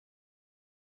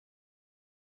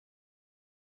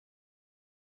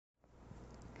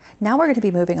Now we're going to be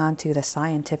moving on to the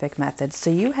scientific method. So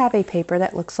you have a paper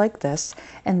that looks like this,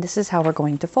 and this is how we're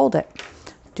going to fold it.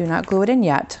 Do not glue it in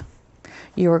yet.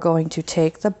 You are going to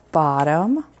take the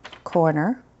bottom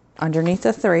corner underneath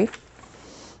the 3,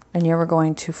 and you are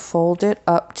going to fold it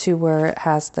up to where it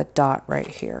has the dot right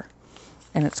here,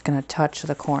 and it's going to touch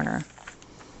the corner.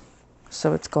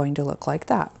 So it's going to look like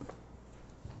that.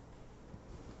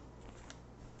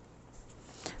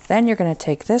 Then you're going to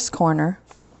take this corner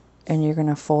and you're going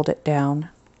to fold it down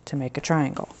to make a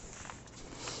triangle.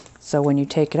 So when you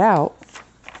take it out,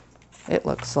 it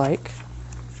looks like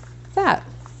that.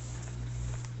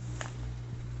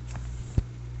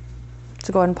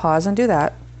 So go ahead and pause and do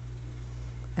that,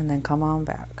 and then come on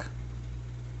back.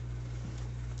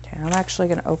 Okay, I'm actually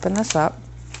going to open this up,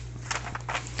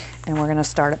 and we're going to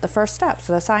start at the first step.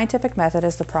 So the scientific method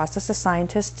is the process that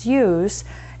scientists use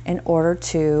in order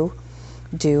to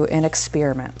do an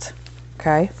experiment,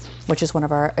 okay, which is one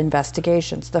of our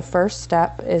investigations. The first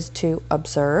step is to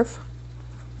observe,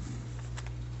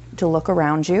 to look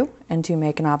around you, and to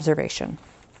make an observation.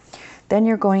 Then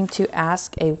you're going to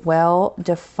ask a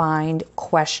well-defined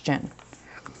question.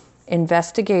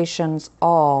 Investigations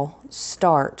all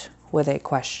start with a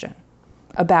question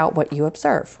about what you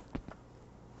observe.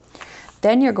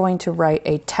 Then you're going to write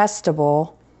a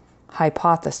testable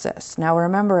hypothesis. Now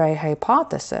remember, a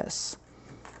hypothesis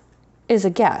is a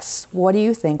guess. What do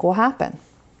you think will happen?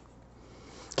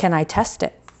 Can I test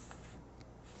it?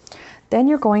 Then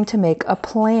you're going to make a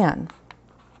plan.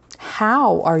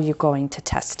 How are you going to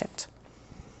test it?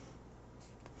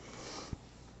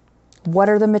 What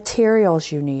are the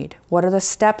materials you need? What are the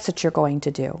steps that you're going to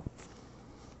do?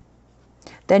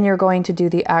 Then you're going to do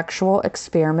the actual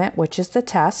experiment, which is the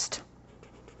test.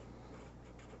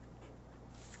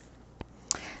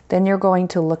 Then you're going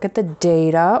to look at the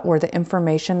data or the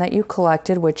information that you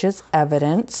collected, which is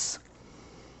evidence.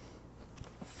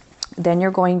 Then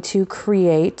you're going to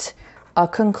create a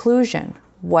conclusion.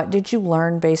 What did you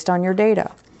learn based on your data?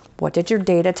 What did your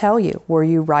data tell you? Were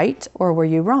you right or were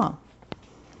you wrong?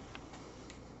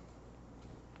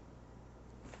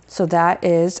 So that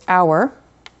is our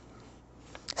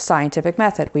scientific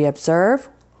method. We observe,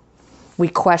 we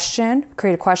question,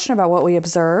 create a question about what we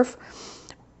observe.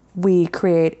 We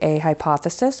create a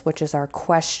hypothesis, which is our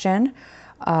question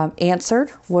answered.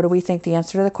 What do we think the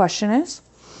answer to the question is?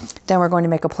 Then we're going to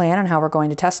make a plan on how we're going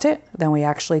to test it. Then we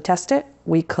actually test it.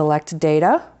 We collect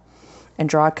data and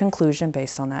draw a conclusion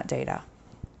based on that data.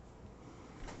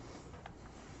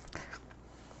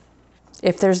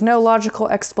 If there's no logical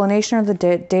explanation or the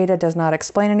data does not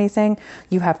explain anything,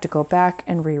 you have to go back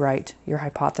and rewrite your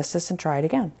hypothesis and try it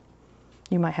again.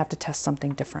 You might have to test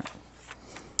something different.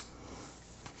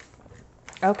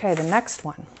 Okay, the next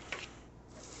one.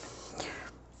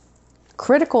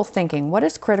 Critical thinking. What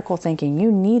is critical thinking?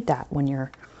 You need that when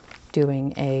you're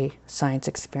doing a science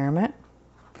experiment.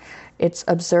 It's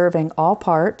observing all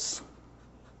parts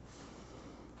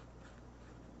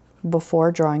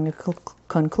before drawing a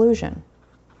conclusion.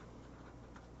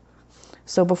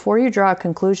 So before you draw a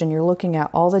conclusion, you're looking at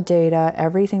all the data,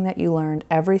 everything that you learned,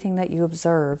 everything that you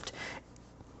observed,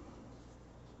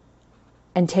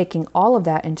 and taking all of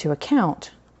that into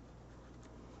account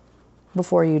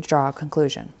before you draw a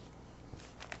conclusion.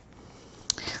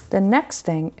 The next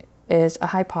thing is a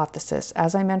hypothesis.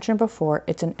 As I mentioned before,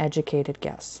 it's an educated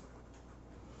guess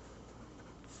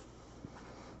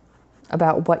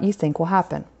about what you think will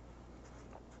happen.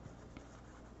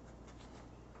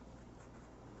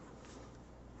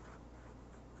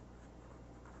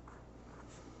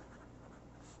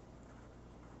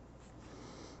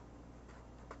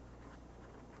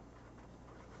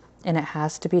 And it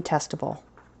has to be testable.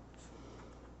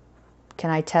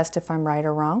 Can I test if I'm right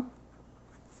or wrong?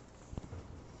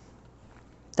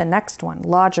 The next one,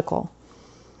 logical.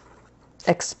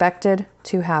 Expected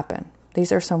to happen.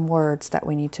 These are some words that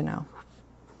we need to know.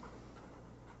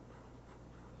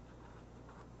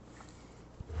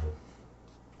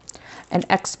 An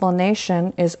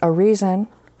explanation is a reason,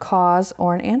 cause,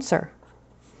 or an answer.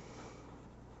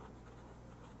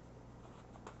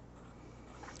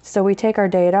 So we take our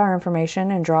data, our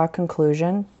information, and draw a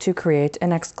conclusion to create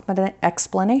an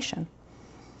explanation.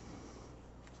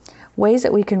 Ways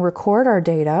that we can record our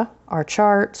data are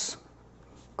charts,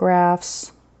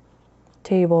 graphs,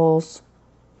 tables,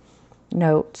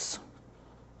 notes,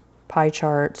 pie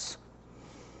charts.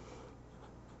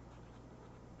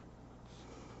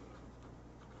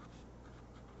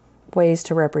 Ways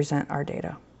to represent our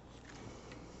data.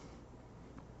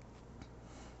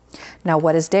 Now,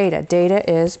 what is data? Data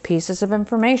is pieces of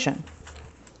information,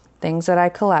 things that I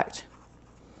collect.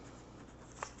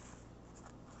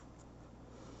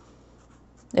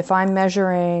 If I'm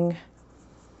measuring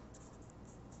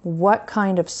what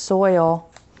kind of soil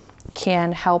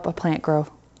can help a plant grow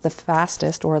the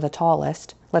fastest or the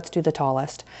tallest, let's do the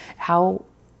tallest. How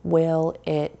will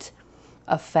it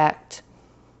affect,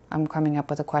 I'm coming up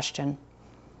with a question.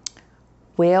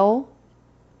 Will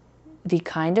the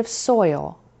kind of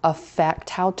soil affect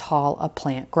how tall a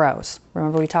plant grows?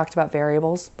 Remember we talked about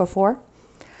variables before?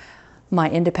 My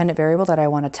independent variable that I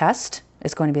want to test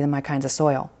is going to be my kinds of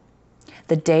soil.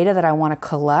 The data that I want to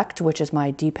collect, which is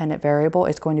my dependent variable,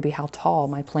 is going to be how tall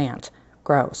my plant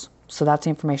grows. So that's the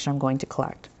information I'm going to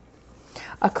collect.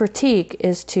 A critique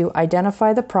is to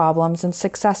identify the problems and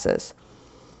successes.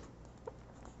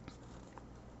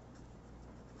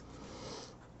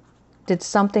 Did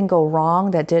something go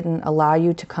wrong that didn't allow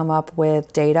you to come up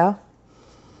with data?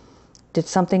 Did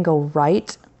something go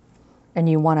right and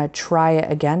you want to try it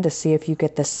again to see if you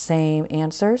get the same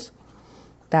answers?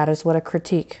 That is what a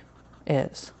critique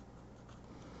is.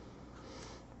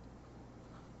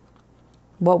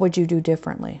 What would you do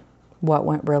differently? What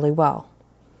went really well?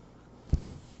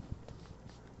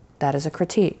 That is a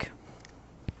critique.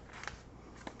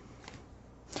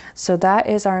 So that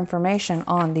is our information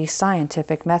on the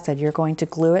scientific method. You're going to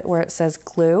glue it where it says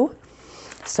glue.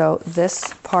 So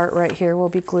this part right here will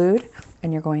be glued,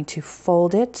 and you're going to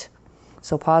fold it.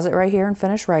 So pause it right here and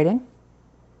finish writing.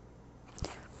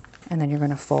 And then you're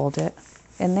going to fold it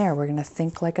in there. We're going to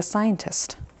think like a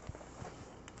scientist.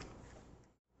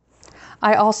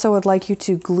 I also would like you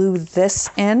to glue this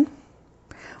in.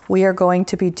 We are going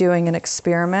to be doing an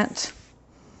experiment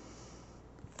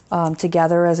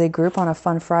together as a group on a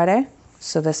fun Friday,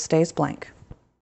 so this stays blank.